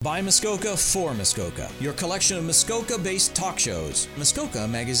By Muskoka for Muskoka, your collection of Muskoka-based talk shows. Muskoka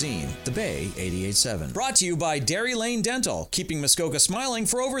Magazine, The Bay 88.7. Brought to you by Dairy Lane Dental, keeping Muskoka smiling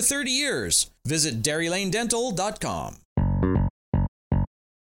for over 30 years. Visit DairyLaneDental.com.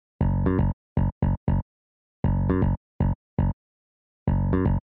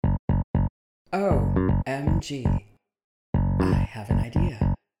 OMG. I have an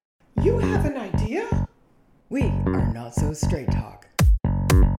idea. You have an idea? We are Not So Straight Talk.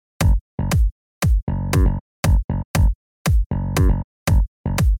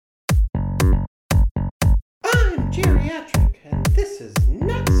 I'm geriatric, and this is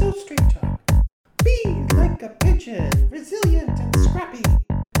Not So Straight Talk. Be like a pigeon, resilient and scrappy.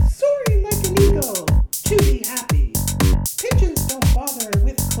 Soaring like an eagle, to be happy. Pigeons don't bother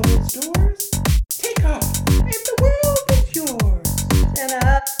with closed doors. Take off, and the world is yours. Stand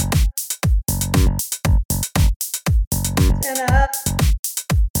up. Stand up.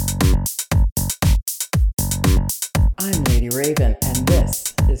 I'm Lady Raven, and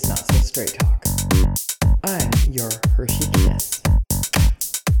this is Not So Straight Talk. I'm your Hershey Kiss.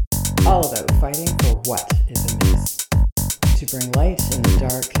 All about fighting for what is amiss. To bring light in the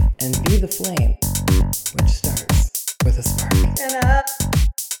dark and be the flame, which starts with a spark. Stand up.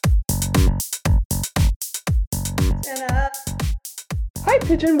 Stand up. Hi,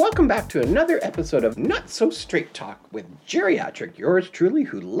 Pigeon. Welcome back to another episode of Not So Straight Talk with Geriatric, yours truly,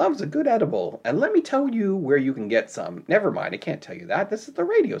 who loves a good edible. And let me tell you where you can get some. Never mind, I can't tell you that. This is the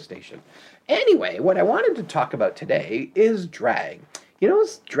radio station. Anyway, what I wanted to talk about today is drag. You know,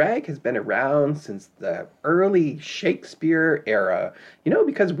 drag has been around since the early Shakespeare era,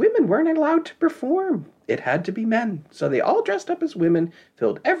 because women weren't allowed to perform. It had to be men. So they all dressed up as women,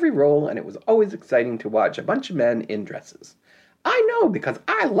 filled every role, and it was always exciting to watch a bunch of men in dresses. I know because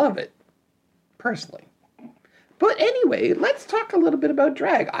I love it, personally. But anyway, let's talk a little bit about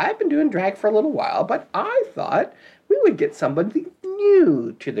drag. I've been doing drag for a little while, but I thought we would get somebody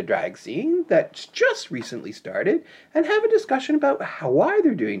new to the drag scene that's just recently started and have a discussion about why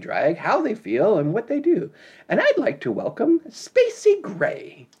they're doing drag, how they feel, and what they do. And I'd like to welcome Spacey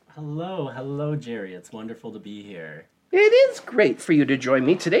Gray. Hello, Jerry. It's wonderful to be here. It is great for you to join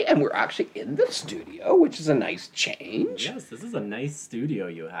me today, and we're actually in the studio, which is a nice change. Yes, this is a nice studio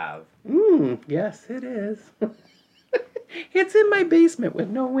you have. Yes, it is. It's in my basement with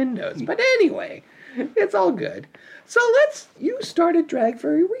no windows, but anyway, it's all good. So you started drag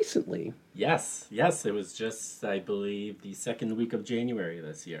very recently. Yes, it was just, I believe, the second week of January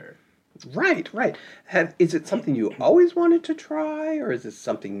this year. Right. Is it something you always wanted to try, or is this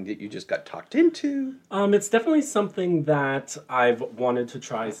something that you just got talked into? It's definitely something that I've wanted to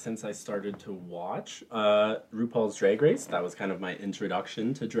try since I started to watch RuPaul's Drag Race. That was kind of my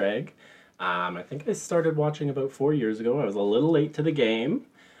introduction to drag. I think I started watching about 4 years ago. I was a little late to the game,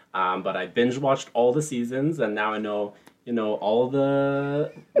 but I binge watched all the seasons, and now I know all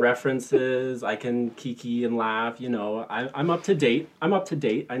the references. I can kiki and laugh. I'm up to date. I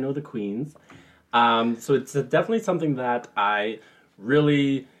know the queens. So it's definitely something that I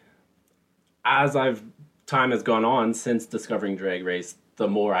really, as time has gone on since discovering Drag Race, the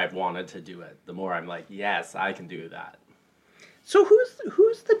more I've wanted to do it. The more I'm like, yes, I can do that. So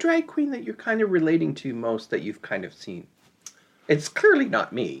who's the drag queen that you're kind of relating to most that you've kind of seen? It's clearly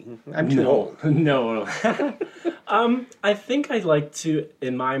not me. I'm too old. No. I think I'd like to,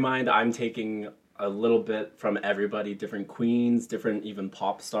 in my mind, I'm taking a little bit from everybody, different queens, different even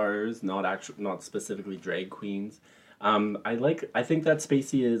pop stars, not specifically drag queens. I think that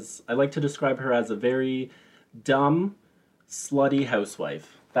Spacey is, I like to describe her as a very dumb, slutty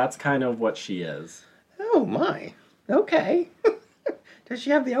housewife. That's kind of what she is. Oh my. Okay. Does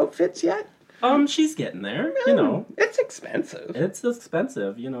she have the outfits yet? She's getting there, It's expensive. It's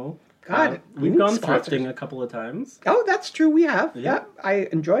expensive, God, we've gone thrifting a couple of times. Oh, that's true, we have. Yeah. I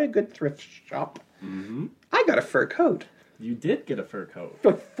enjoy a good thrift shop. Mm-hmm. I got a fur coat. You did get a fur coat.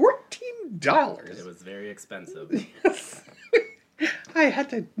 For $14. It was very expensive. Yes. I had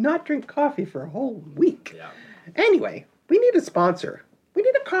to not drink coffee for a whole week. Yeah. Anyway, we need a sponsor. We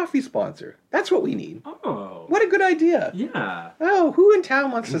need a coffee sponsor. That's what we need. Oh. What a good idea. Yeah. Oh, who in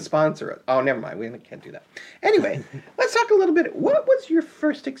town wants to sponsor it? Oh, never mind. We can't do that. Anyway, let's talk a little bit. What was your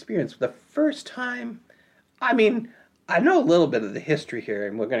first experience? The first time? I mean, I know a little bit of the history here,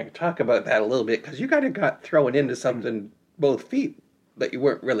 and we're going to talk about that a little bit, because you kind of got thrown into something both feet that you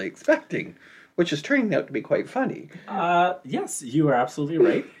weren't really expecting, which is turning out to be quite funny. Yes, you are absolutely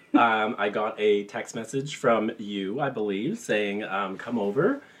right. I got a text message from you, I believe, saying, come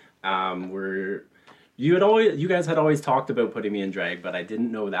over. You guys had always talked about putting me in drag, but I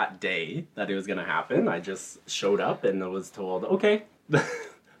didn't know that day that it was going to happen. I just showed up and was told, okay,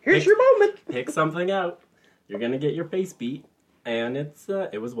 Here's your moment. Pick something out. You're going to get your face beat. And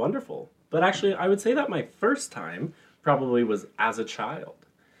it was wonderful. But actually, I would say that my first time probably was as a child.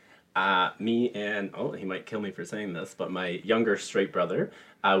 Me and, he might kill me for saying this, but my younger straight brother,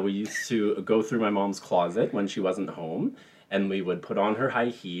 we used to go through my mom's closet when she wasn't home, and we would put on her high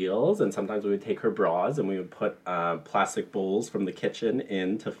heels, and sometimes we would take her bras, and we would put plastic bowls from the kitchen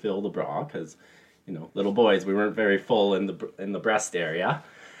in to fill the bra, because, little boys, we weren't very full in the breast area.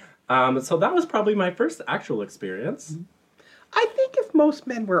 So that was probably my first actual experience. I think if most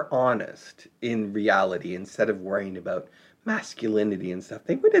men were honest in reality, instead of worrying about masculinity and stuff,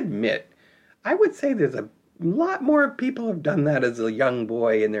 they would admit. I would say there's a lot more people have done that as a young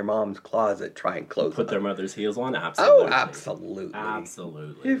boy in their mom's closet trying clothes Put on. their mother's heels on? Absolutely. Oh, absolutely.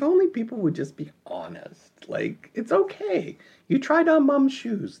 Absolutely. If only people would just be honest. Like, it's okay. You tried on mom's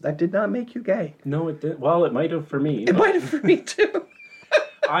shoes. That did not make you gay. No, it didn't. Well, it might have for me. It might have for me, too.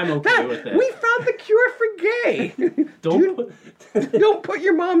 I'm okay with it. We found the cure for gay. Don't put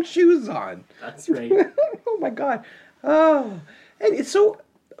your mom's shoes on. That's right. Oh, my God. Oh. And so,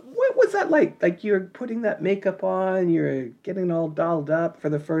 what was that like? Like, you're putting that makeup on, you're getting all dolled up for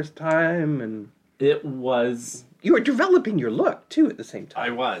the first time, and... It was... You were developing your look, too, at the same time.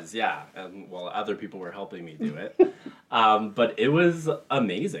 I was, yeah. And, other people were helping me do it. But it was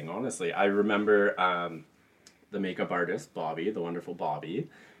amazing, honestly. I remember the makeup artist, Bobby, the wonderful Bobby,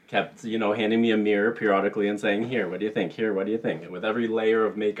 kept, handing me a mirror periodically and saying, here, what do you think? Here, what do you think? And with every layer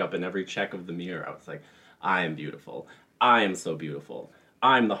of makeup and every check of the mirror, I was like, I am beautiful. I am so beautiful.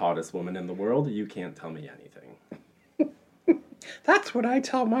 I'm the hottest woman in the world. You can't tell me anything. That's what I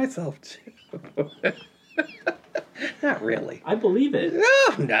tell myself, too. Not really. I believe it.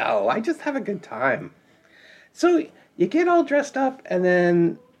 No. I just have a good time. So, you get all dressed up, and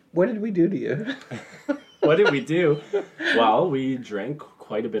then what did we do to you? What did we do? Well, we drank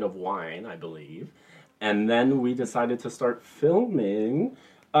quite a bit of wine, I believe. And then we decided to start filming.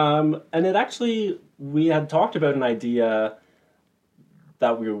 And it actually, we had talked about an idea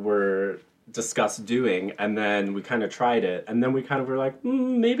that we were discussed doing, and then we kind of tried it. And then we kind of were like,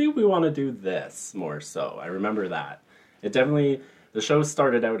 maybe we want to do this more so. I remember that. It definitely, the show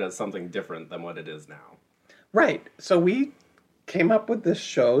started out as something different than what it is now. Right. So we came up with this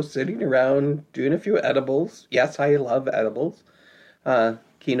show, sitting around, doing a few edibles. Yes, I love edibles.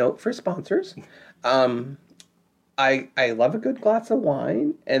 Keynote for sponsors. I love a good glass of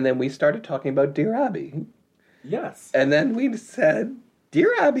wine. And then we started talking about Dear Abby. Yes. And then we said,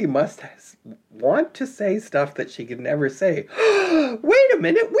 Dear Abby must want to say stuff that she could never say. Wait a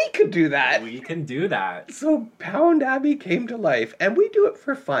minute, we could do that. We can do that. So Pound Abby came to life, and we do it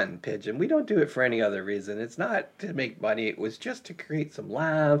for fun, Pigeon. We don't do it for any other reason. It's not to make money. It was just to create some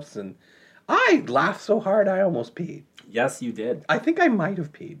laughs, and I laughed so hard I almost peed. Yes, you did. I think I might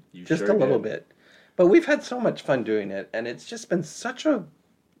have peed. You just sure a little did. bit. But we've had so much fun doing it, and it's just been such a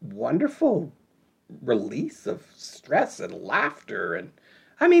wonderful release of stress and laughter, and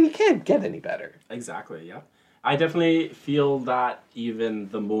I mean, you can't get any better. Exactly, yeah. I definitely feel that even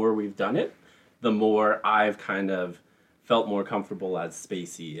the more we've done it, the more I've kind of felt more comfortable as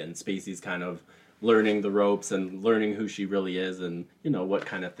Spacey, and Spacey's kind of learning the ropes and learning who she really is and, what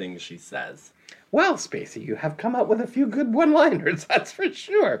kind of things she says. Well, Spacey, you have come up with a few good one-liners, that's for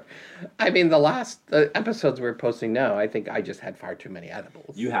sure. I mean, the episodes we're posting now, I think I just had far too many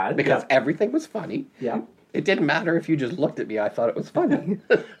edibles. You had? Because Yeah. everything was funny. Yeah. It didn't matter if you just looked at me, I thought it was funny.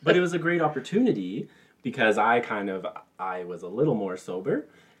 But it was a great opportunity because I was a little more sober,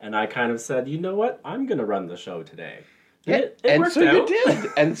 and I kind of said, you know what, I'm going to run the show today. And it worked so out. you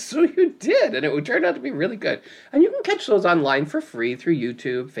did. And so you did. And it would turn out to be really good. And you can catch those online for free through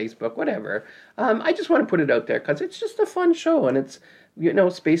YouTube, Facebook, whatever. I just want to put it out there because it's just a fun show. And it's,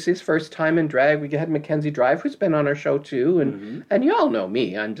 Spacey's first time in drag. We had Mackenzie Drive, who's been on our show too. And you all know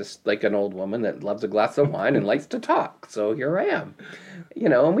me. I'm just like an old woman that loves a glass of wine and likes to talk. So here I am.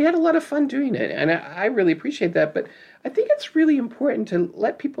 And we had a lot of fun doing it. And I really appreciate that. But I think it's really important to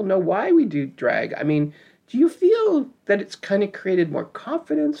let people know why we do drag. I mean, do you feel that it's kind of created more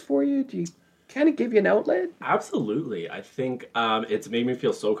confidence for you? Do you kind of give you an outlet? Absolutely. I think it's made me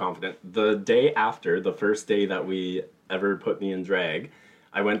feel so confident. The day after, the first day that we ever put me in drag,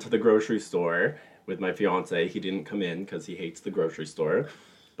 I went to the grocery store with my fiance. He didn't come in because he hates the grocery store.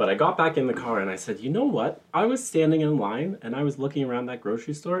 But I got back in the car and I said, you know what? I was standing in line and I was looking around that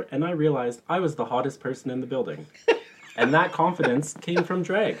grocery store and I realized I was the hottest person in the building. And that confidence came from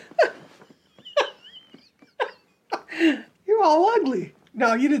drag. You're all ugly.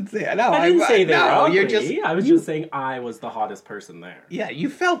 No, you didn't say it. No, I didn't say they were ugly. You're just. I was just saying I was the hottest person there. Yeah, you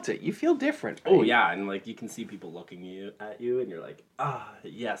felt it. You feel different. Right? Oh yeah, and like you can see people looking at you, and you're like,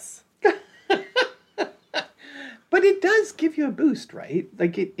 yes. But it does give you a boost, right?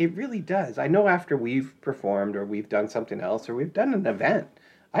 Like, it really does. I know after we've performed or we've done something else or we've done an event,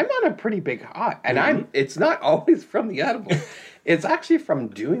 I'm on a pretty big high. And it's not always from the edible. It's actually from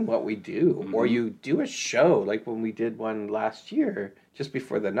doing what we do. Or you do a show, like when we did one last year, just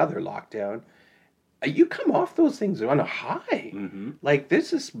before another lockdown. You come off those things on a high. Like,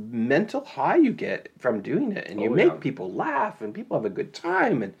 there's this mental high you get from doing it. And you make people laugh and people have a good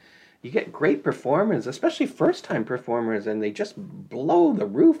time. And you get great performers, especially first-time performers, and they just blow the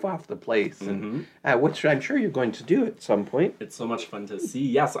roof off the place, and which I'm sure you're going to do at some point. It's so much fun to see.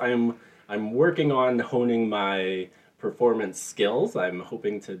 Yes, I'm working on honing my performance skills. I'm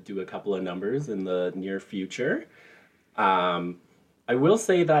hoping to do a couple of numbers in the near future. I will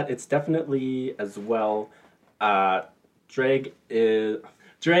say that it's definitely as well. Drag is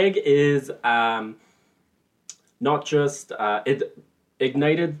not just it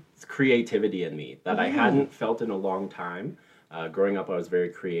ignited creativity in me that I hadn't felt in a long time. Growing up, I was very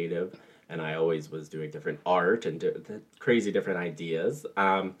creative, and I always was doing different art and crazy different ideas.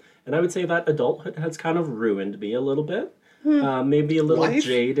 And I would say that adulthood has kind of ruined me a little bit. Maybe a little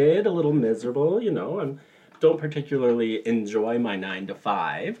jaded, a little miserable, I don't particularly enjoy my 9 to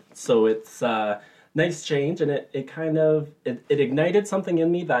 5. So it's nice change, and it kind of ignited something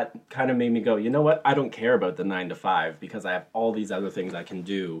in me that kind of made me go, you know what, I don't care about the 9 to 5 because I have all these other things I can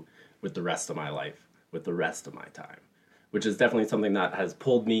do with the rest of my life, with the rest of my time, which is definitely something that has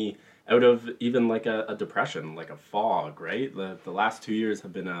pulled me out of even like a depression, like a fog, right? The last 2 years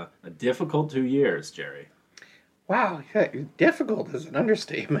have been a difficult 2 years, Jerry. Wow, yeah, difficult is an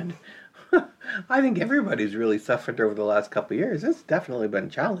understatement. I think everybody's really suffered over the last couple of years. It's definitely been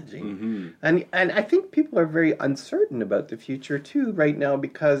challenging. And I think people are very uncertain about the future too right now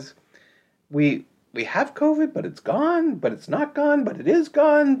because we have COVID, but it's gone, but it's not gone, but it is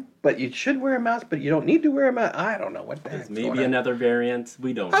gone, but you should wear a mask, but you don't need to wear a mask. I don't know what the heck's going on. Maybe another variant.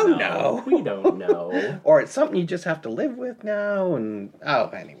 We don't know. No. We don't know. Or it's something you just have to live with now, and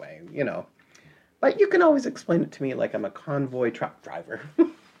anyway, But you can always explain it to me like I'm a convoy truck driver.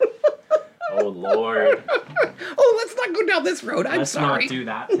 Oh, Lord. Let's not go down this road. I'm sorry. Let's not do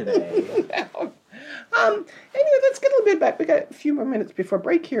that today. No. Anyway, let's get a little bit back. We got a few more minutes before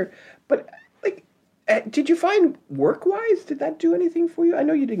break here. But, did you find work-wise, did that do anything for you? I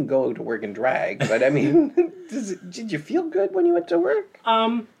know you didn't go to work and drag, but I mean, did you feel good when you went to work?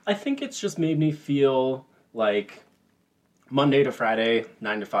 I think it's just made me feel like Monday to Friday,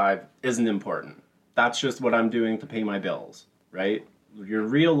 9 to 5 isn't important. That's just what I'm doing to pay my bills, right? Your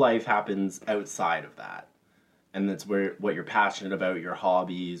real life happens outside of that. And that's what you're passionate about, your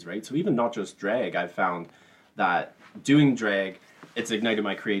hobbies, right? So even not just drag, I've found that doing drag, it's ignited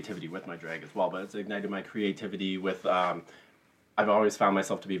my creativity with my drag as well, but it's ignited my creativity with, I've always found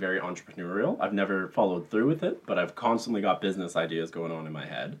myself to be very entrepreneurial. I've never followed through with it, but I've constantly got business ideas going on in my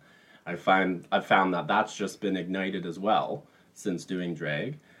head. I've found that that's just been ignited as well since doing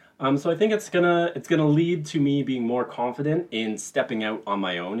drag. So I think it's gonna lead to me being more confident in stepping out on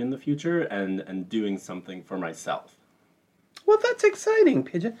my own in the future and doing something for myself. Well, that's exciting,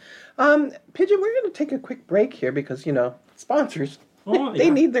 Pigeon. Pigeon, we're going to take a quick break here because, sponsors, they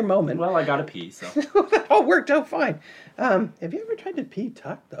need their moment. Well, I got to pee, so. That all worked out fine. Have you ever tried to pee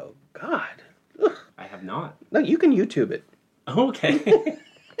tuck, though? God. Ugh. I have not. No, you can YouTube it. Okay.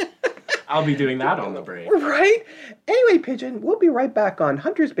 I'll be doing that on the break. Right? Anyway, Pigeon, we'll be right back on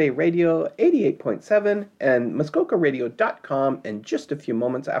Hunters Bay Radio 88.7 and MuskokaRadio.com in just a few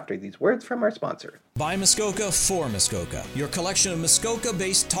moments after these words from our sponsor. By Muskoka for Muskoka, your collection of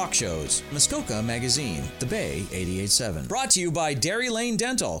Muskoka-based talk shows. Muskoka Magazine, The Bay 88.7. Brought to you by Dairy Lane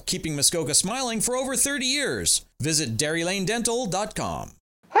Dental, keeping Muskoka smiling for over 30 years. Visit DairyLaneDental.com.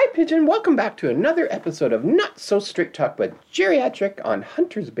 Hi, Pigeon. Welcome back to another episode of Not So Straight Talk with Geriatric on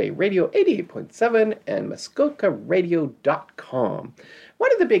Hunters Bay Radio 88.7 and MuskokaRadio.com.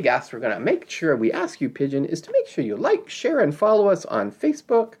 One of the big asks we're going to make sure we ask you, Pigeon, is to make sure you like, share, and follow us on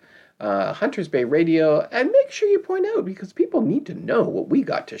Facebook, Hunters Bay Radio, and make sure you point out because people need to know what we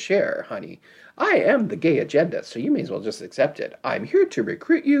got to share, honey. I am the gay agenda, so you may as well just accept it. I'm here to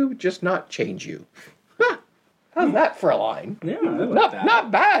recruit you, just not change you. How's that for a line? Yeah, I like that.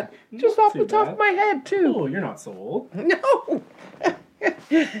 Not bad. Just off the top bad. of my head, too. Oh, you're not so old. No.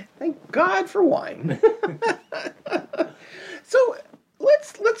 Thank God for wine. So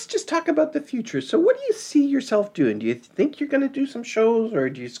let's just talk about the future. So what do you see yourself doing? Do you think you're going to do some shows, or are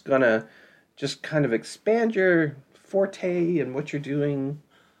you just going to just kind of expand your forte and what you're doing?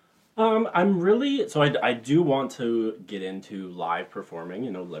 I do want to get into live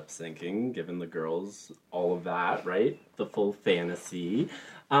performing, lip syncing, giving the girls all of that, right? The full fantasy.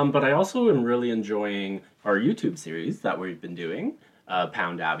 But I also am really enjoying our YouTube series that we've been doing,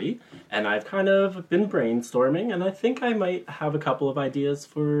 Pound Abbey. And I've kind of been brainstorming, and I think I might have a couple of ideas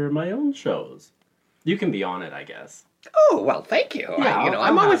for my own shows. You can be on it, I guess. Oh, well, thank you. Yeah,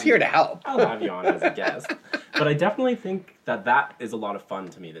 I'm always here to help. I'll have you on as a guest. But I definitely think that is a lot of fun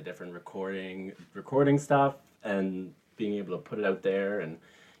to me, the different recording stuff and being able to put it out there. And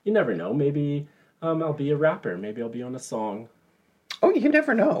you never know, maybe I'll be a rapper. Maybe I'll be on a song. Oh, you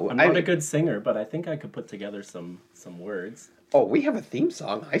never know. I'm not a good singer, but I think I could put together some words. Oh, we have a theme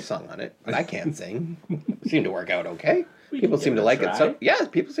song. I sung on it, but I can't sing. Seemed to work out okay. People seem to like it. So yeah,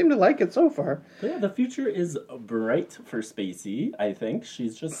 people seem to like it so far. But yeah, the future is bright for Spacey. I think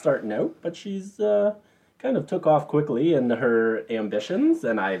she's just starting out, but she's kind of took off quickly in her ambitions.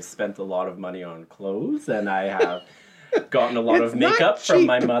 And I've spent a lot of money on clothes, and I have gotten a lot of makeup from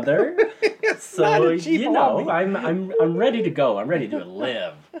my mother. So I'm ready to go. I'm ready to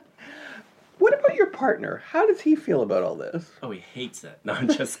live. What about your partner? How does he feel about all this? Oh, he hates it. No, I'm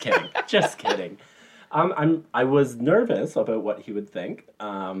just kidding. Just kidding. I was nervous about what he would think.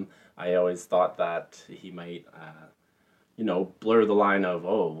 I always thought that he might, blur the line of,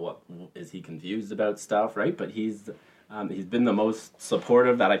 what is he confused about stuff, right? But he's been the most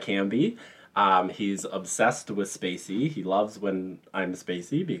supportive that I can be. He's obsessed with Spacey. He loves when I'm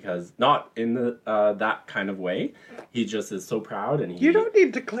Spacey because not in the that kind of way. He just is so proud, and you don't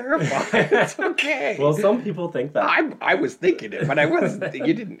need to clarify. It's okay. Well, some people think that I was thinking it, but I wasn't.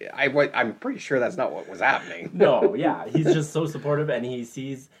 You didn't. I'm pretty sure that's not what was happening. No, yeah, he's just so supportive, and he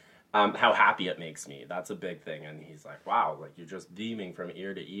sees how happy it makes me. That's a big thing, and he's like, "Wow, like you're just beaming from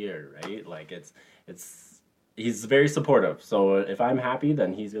ear to ear, right?" Like it's. He's very supportive, so if I'm happy,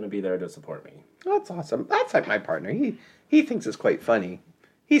 then he's going to be there to support me. That's awesome. That's like my partner. He thinks it's quite funny.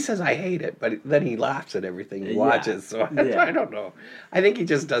 He says I hate it, but then he laughs at everything he watches, so I don't know. I think he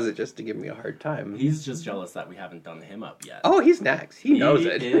just does it just to give me a hard time. He's just jealous that we haven't done him up yet. Oh, he's next. He knows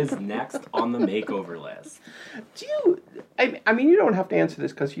it. He is next on the makeover list. I mean, you don't have to answer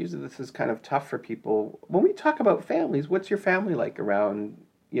this because usually this is kind of tough for people. When we talk about families, what's your family like around,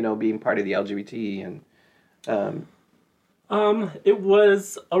 being part of the LGBT and... It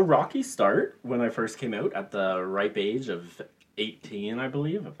was a rocky start when I first came out at the ripe age of 18, I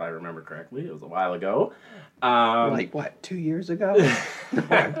believe, if I remember correctly. It was a while ago. Like what, 2 years ago? No,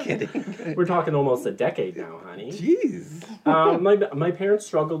 I'm kidding. We're talking almost a decade now, honey. Jeez. My parents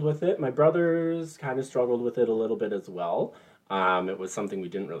struggled with it. My brothers kind of struggled with it a little bit as well. It was something we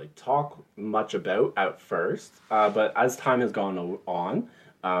didn't really talk much about at first, but as time has gone on,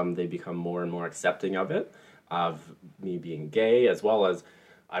 they become more and more accepting of it. Of me being gay, as well as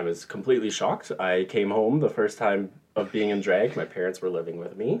I was completely shocked. I came home the first time of being in drag. My parents were living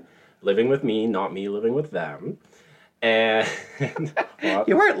with me, not me living with them. And well,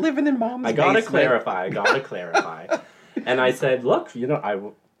 you weren't living in mom's basement. I gotta clarify. And I said, look, I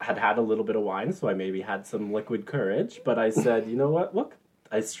had a little bit of wine, so I maybe had some liquid courage. But I said, you know what? Look,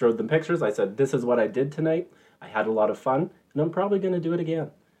 I showed them pictures. I said, this is what I did tonight. I had a lot of fun, and I'm probably going to do it again.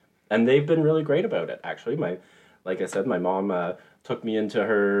 And they've been really great about it, actually. Like I said, my mom took me into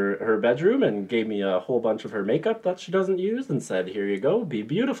her bedroom and gave me a whole bunch of her makeup that she doesn't use and said, here you go, be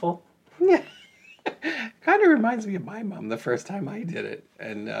beautiful. Yeah. Kind of reminds me of my mom the first time I did it.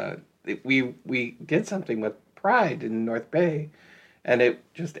 And we did something with Pride in North Bay, and it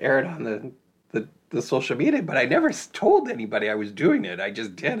just aired on the social media, but I never told anybody I was doing it. I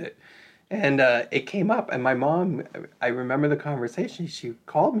just did it. And it came up, and my mom, I remember the conversation. She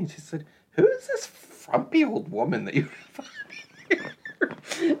called me. She said, "Who is this frumpy old woman that you have here?"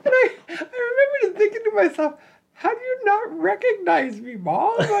 And I remember just thinking to myself, how do you not recognize me,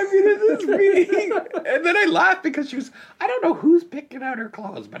 Mom? I mean, is this me? And then I laughed because she was, I don't know who's picking out her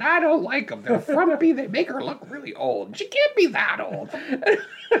clothes, but I don't like them. They're frumpy. They make her look really old. She can't be that old.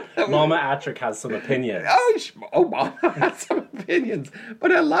 Mama Atrick has some opinions. Mama has some opinions.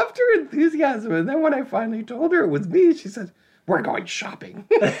 But I loved her enthusiasm. And then when I finally told her it was me, she said, we're going shopping.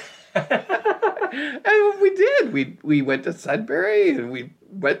 And we did. We went to Sudbury and we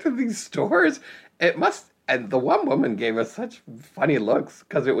went to these stores. And the one woman gave us such funny looks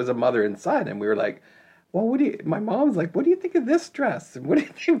because it was a mother and son. And we were like, well, my mom's like, what do you think of this dress? And what do you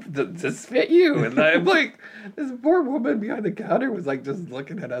think, does this fit you? And I'm like, this poor woman behind the counter was like just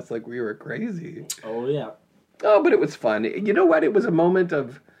looking at us like we were crazy. Oh, yeah. Oh, but it was fun. You know what? It was a moment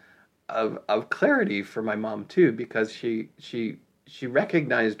of clarity for my mom too, because she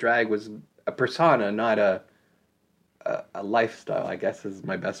recognized drag was a persona, not a lifestyle, I guess is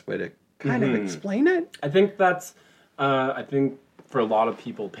my best way to kind of explain it. I think that's, I think for a lot of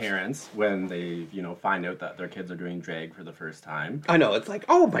people, parents, when they, find out that their kids are doing drag for the first time. I know, it's like,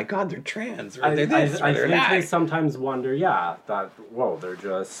 oh my God, they're trans, or they're this, or they're think that. they sometimes wonder, they're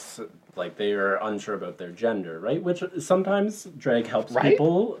just, like, they are unsure about their gender, right? Which sometimes drag helps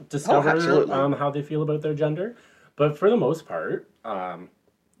people discover how they feel about their gender. But for the most part,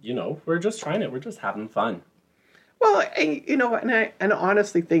 we're just trying it. We're just having fun. Well, and I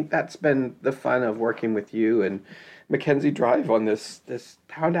honestly think that's been the fun of working with you and Mackenzie Drive on this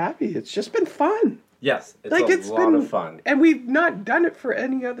Pound Abbey. It's just been fun. Yes, it's a lot of fun. And we've not done it for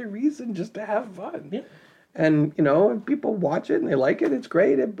any other reason, just to have fun. Yeah. And, people watch it and they like it. It's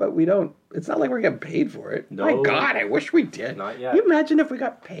great, but it's not like we're getting paid for it. No. My God, I wish we did. Not yet. Can you imagine if we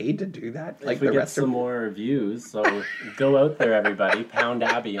got paid to do that? Like, if we get some more views, so go out there, everybody. Pound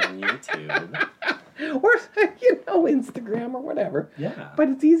Abbey on YouTube. Or, Instagram or whatever. Yeah. But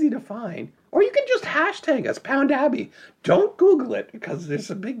it's easy to find. Or you can just hashtag us, Pound Abbey. Don't Google it, because there's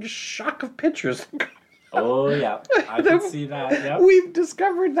a big shock of pictures. Oh, yeah. I can see that, yeah. We've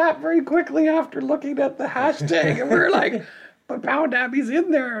discovered that very quickly after looking at the hashtag. And we're like, but Pound Abbey's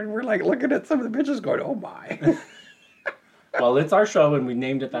in there. And we're like looking at some of the pictures going, oh my. Well, it's our show, and we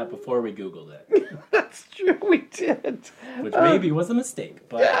named it that before we Googled it. That's true, we did. Which maybe was a mistake,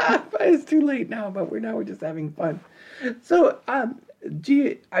 but... Yeah, but it's too late now, but we're just having fun. So, are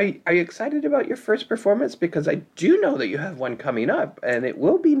you excited about your first performance? Because I do know that you have one coming up, and it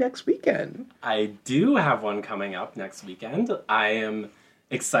will be next weekend. I do have one coming up next weekend. I am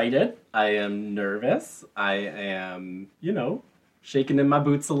excited. I am nervous. I am, shaking in my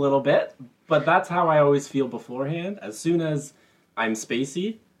boots a little bit. But that's how I always feel beforehand. As soon as I'm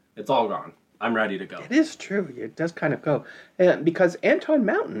spacey, it's all gone. I'm ready to go. It is true. It does kind of go. Because Anton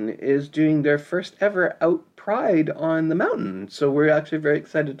Mountain is doing their first ever Out Pride on the mountain. So we're actually very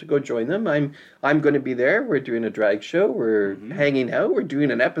excited to go join them. I'm going to be there. We're doing a drag show. We're hanging out. We're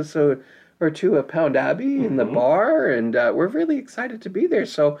doing an episode or two of Pound Abbey in the bar. And we're really excited to be there.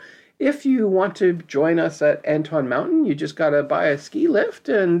 So if you want to join us at Anton Mountain, you just got to buy a ski lift.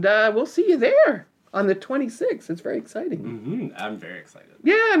 And we'll see you there on the 26th. It's very exciting. I'm very excited.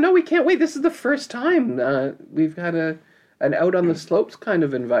 Yeah, no, we can't wait. This is the first time we've had an out on the slopes kind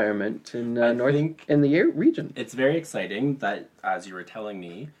of environment in in the region. It's very exciting that, as you were telling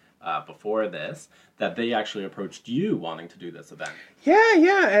me before this, that they actually approached you wanting to do this event.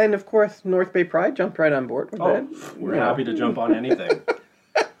 Yeah, and of course North Bay Pride jumped right on board with that. We're happy to jump on anything.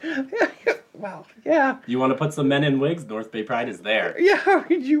 Well, yeah. You want to put some men in wigs? North Bay Pride is there. Yeah,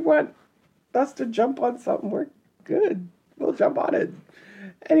 you want us to jump on something? We're good. We'll jump on it.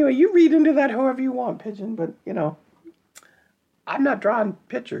 Anyway, you read into that however you want, Pigeon, but, I'm not drawing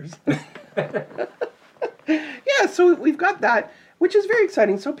pictures. Yeah, so we've got that, which is very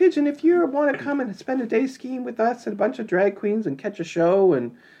exciting. So, Pigeon, if you want to come and spend a day skiing with us and a bunch of drag queens and catch a show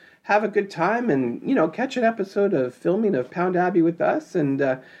and have a good time and, catch an episode of filming of Pound Abbey with us,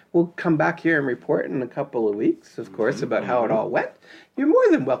 and we'll come back here and report in a couple of weeks, of course, about how it all went. You're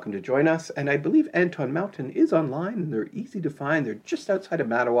more than welcome to join us, and I believe Anton Mountain is online, and they're easy to find. They're just outside of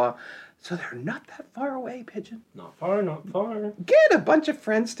Mattawa, so they're not that far away, Pigeon. Not far, not far. Get a bunch of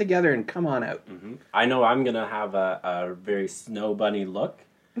friends together and come on out. I know I'm going to have a very snow bunny look,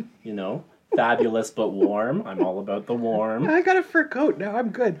 fabulous but warm. I'm all about the warm. I got a fur coat now. I'm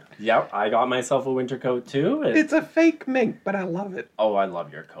good. Yep, I got myself a winter coat too. It's a fake mink, but I love it. Oh, I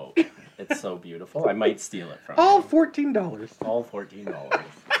love your coat. It's so beautiful. I might steal it from All you. $14. All $14.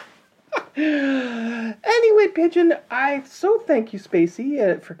 Anyway, Pigeon, I so thank you,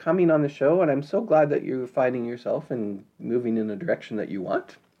 Spacey, for coming on the show, and I'm so glad that you're finding yourself and moving in the direction that you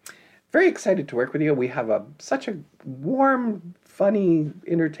want. Very excited to work with you. We have such a warm, funny,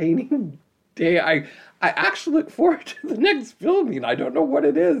 entertaining day. I actually look forward to the next filming. I don't know what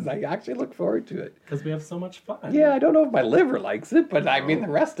it is. I actually look forward to it. Because we have so much fun. Yeah, I don't know if my liver likes it, but I mean, the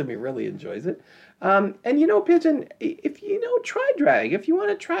rest of me really enjoys it. And Pigeon, if try drag. If you want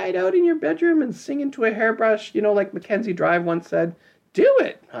to try it out in your bedroom and sing into a hairbrush, like Mackenzie Drive once said, do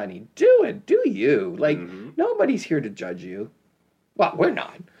it, honey. Do it. Do you. Nobody's here to judge you. Well, we're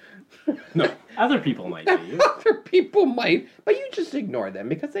not. No, other people might be. Other people might, but you just ignore them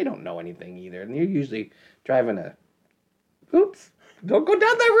because they don't know anything either. And you're usually driving oops, don't go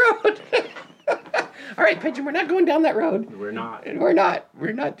down that road. All right, Pigeon, we're not going down that road. We're not.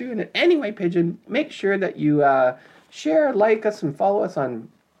 We're not doing it. Anyway, Pigeon, make sure that you share, like us, and follow us on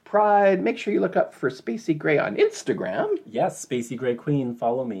Pride. Make sure you look up for Spacey Gray on Instagram. Yes, Spacey Gray Queen,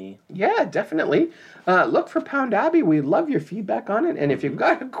 follow me. Yeah, definitely. Look for Pound Abbey. We love your feedback on it. And if you've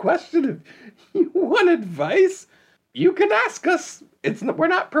got a question, if you want advice, you can ask us. We're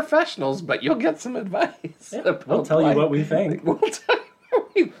not professionals, but you'll get some advice. Yeah, we'll tell you what we think. We'll tell you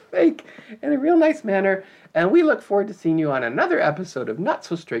what we think in a real nice manner. And we look forward to seeing you on another episode of Not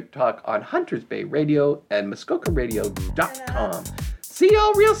So Straight Talk on Hunters Bay Radio and MuskokaRadio.com. See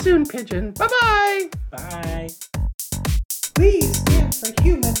y'all real soon, Pigeon. Bye-bye. Bye. We stand for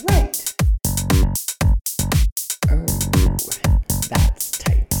human right. Oh, that's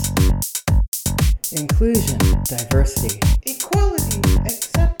tight. Inclusion, diversity, equality.